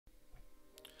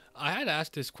I had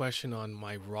asked this question on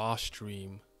my Raw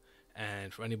stream,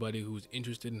 and for anybody who's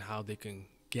interested in how they can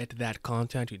get that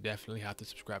content, you definitely have to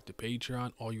subscribe to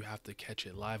Patreon or you have to catch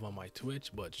it live on my Twitch.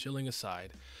 But chilling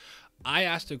aside, I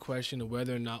asked the question of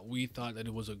whether or not we thought that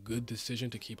it was a good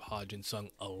decision to keep Ha Jinsung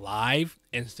alive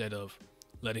instead of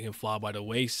letting him fall by the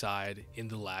wayside in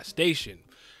the last station.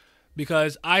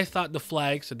 Because I thought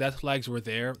the death flags were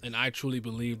there, and I truly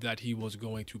believed that he was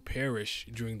going to perish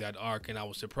during that arc, and I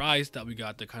was surprised that we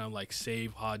got the kind of like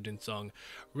save Ha Jinsung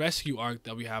rescue arc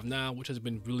that we have now, which has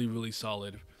been really, really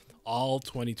solid all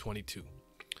 2022.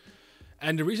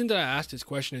 And the reason that I asked this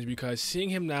question is because seeing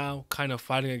him now kind of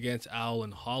fighting against Owl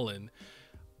and Holland,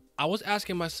 I was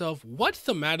asking myself, what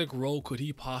thematic role could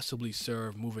he possibly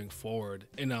serve moving forward?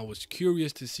 And I was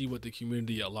curious to see what the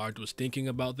community at large was thinking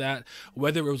about that,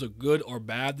 whether it was a good or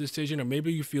bad decision, or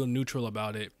maybe you feel neutral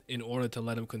about it in order to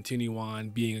let him continue on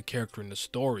being a character in the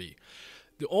story.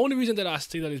 The only reason that I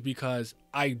say that is because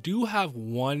I do have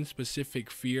one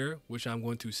specific fear, which I'm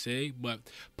going to say, but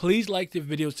please like the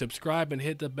video, subscribe, and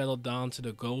hit the bell down to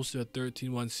the Ghost of the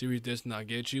 13-1 series does not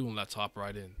get you, and let's hop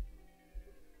right in.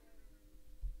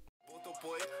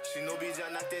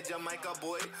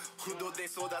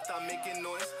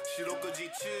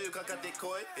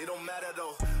 It don't matter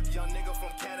though. Young nigga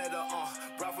from Canada,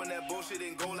 brought from that bullshit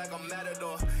and go like a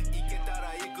matador.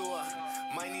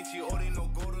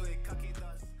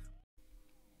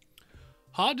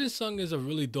 Ha Jinsung is a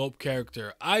really dope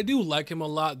character. I do like him a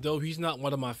lot, though he's not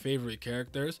one of my favorite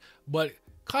characters, but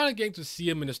kind of getting to see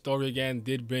him in the story again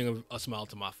did bring a smile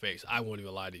to my face. I won't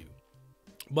even lie to you.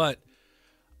 But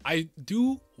I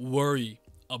do worry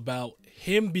about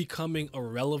him becoming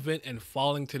irrelevant and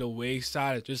falling to the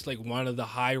wayside, just like one of the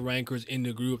high rankers in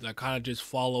the group that kind of just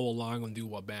follow along and do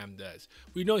what Bam does.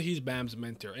 We know he's Bam's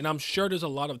mentor, and I'm sure there's a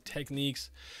lot of techniques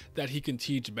that he can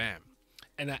teach Bam.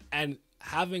 And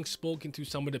having spoken to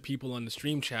some of the people on the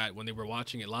stream chat when they were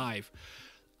watching it live,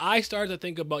 I started to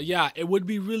think about, yeah, it would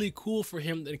be really cool for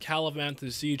him and Caliban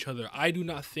to see each other. I do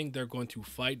not think they're going to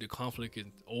fight. The conflict is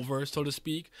over, so to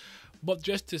speak. But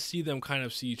just to see them kind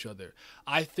of see each other.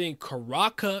 I think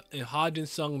Karaka and Ha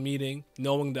Jinsung meeting,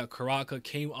 knowing that Karaka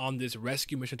came on this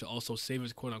rescue mission to also save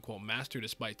his quote-unquote master,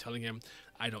 despite telling him,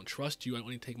 I don't trust you, I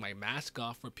only take my mask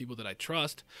off for people that I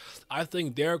trust. I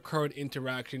think their current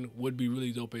interaction would be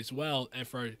really dope as well, and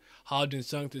for Ha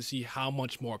Jinsung to see how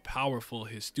much more powerful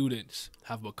his students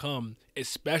have become,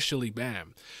 especially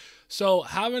Bam. So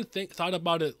having thought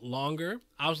about it longer,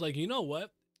 I was like, you know what?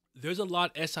 There's a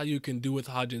lot SIU can do with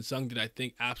Ha Jinsung that I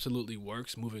think absolutely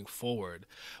works moving forward.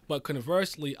 But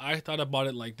conversely, I thought about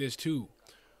it like this too.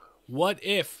 What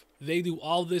if they do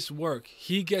all this work,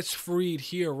 he gets freed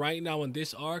here right now in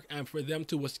this arc, and for them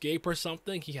to escape or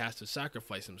something, he has to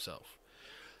sacrifice himself?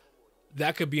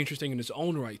 That could be interesting in its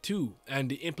own right too, and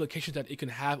the implications that it can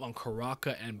have on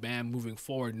Karaka and Bam moving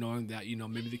forward, knowing that, you know,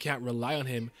 maybe they can't rely on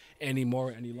him any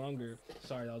longer.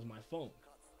 Sorry, that was my phone,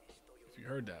 if you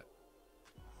heard that.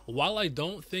 While I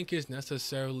don't think it's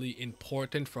necessarily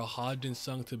important for Ha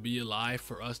Jinsung to be alive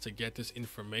for us to get this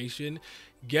information,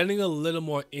 getting a little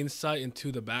more insight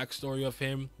into the backstory of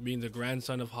him, being the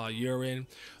grandson of Ha Yurin,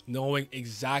 knowing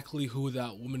exactly who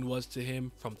that woman was to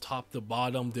him from top to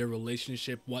bottom, their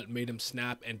relationship, what made him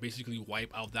snap and basically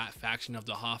wipe out that faction of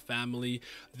the Ha family,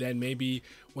 then maybe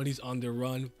when he's on the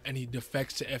run and he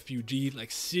defects to F.U.G,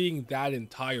 like seeing that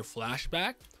entire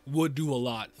flashback would do a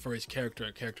lot for his character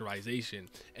and characterization,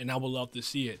 and I would love to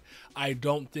see it. I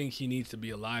don't think he needs to be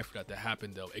alive for that to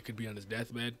happen though. It could be on his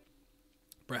deathbed.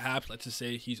 Perhaps, let's just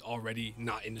say he's already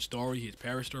not in the story, he's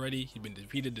perished already, he's been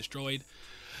defeated, destroyed,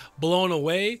 blown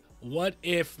away. What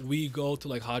if we go to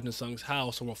like Ha Jinsung's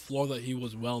house or a floor that he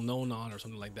was well known on or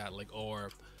something like that, like,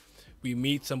 or we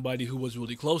meet somebody who was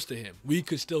really close to him? We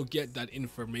could still get that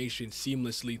information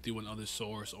seamlessly through another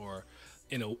source, or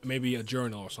maybe a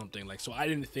journal or something. Like, so I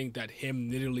didn't think that him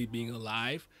literally being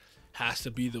alive has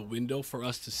to be the window for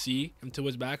us to see into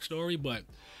his backstory, but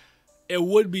it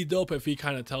would be dope if he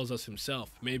kind of tells us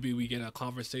himself. Maybe we get a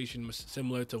conversation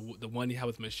similar to the one he had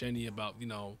with Masheni about, you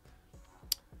know,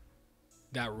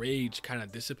 that rage kind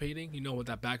of dissipating, you know, with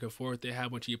that back and forth they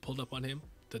had when she pulled up on him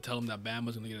to tell him that Bam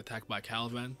was going to get attacked by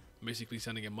Caliban, basically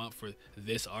setting him up for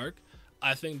this arc.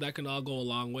 I think that can all go a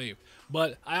long way,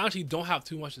 but I actually don't have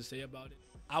too much to say about it.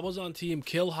 I was on team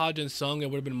kill Ha Jinsung. It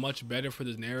would have been much better for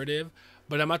this narrative,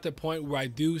 but I'm at the point where I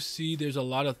do see there's a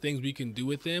lot of things we can do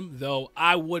with him, though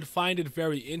I would find it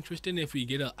very interesting if we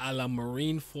get a la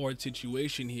Marineford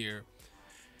situation here,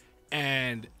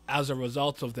 and as a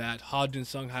result of that, Ha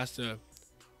Jinsung has to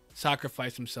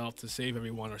sacrifice himself to save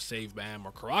everyone, or save Bam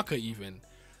or Karaka even,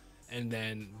 and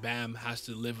then Bam has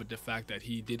to live with the fact that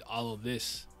he did all of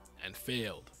this and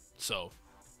failed. So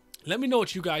let me know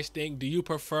what you guys think. Do you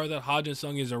prefer that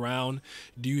Jinsung is around?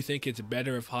 Do you think it's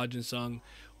better if Jinsung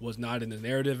was not in the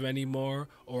narrative anymore?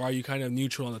 Or are you kind of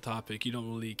neutral on the topic? You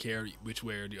don't really care which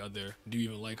way or the other. Do you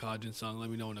even like Jinsung? Let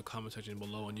me know in the comment section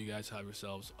below, and you guys have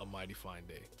yourselves a mighty fine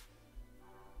day.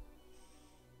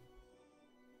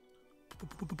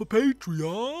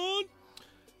 Patreon!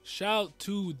 Shout out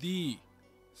to the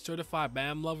Certified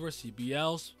BAM Lover,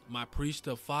 CBLs, my Priest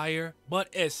of Fire, but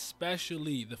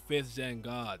especially the 5th Zen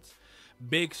Gods.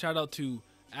 Big shout out to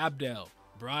Abdel,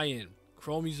 Brian,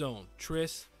 Chromizone,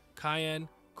 Tris, Cayenne,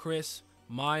 Chris,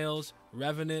 Miles,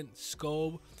 Revenant,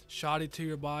 Scobe, Shoddy to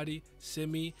Your Body,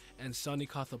 Simi, and Sunny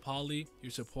Kathapali.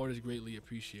 Your support is greatly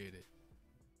appreciated.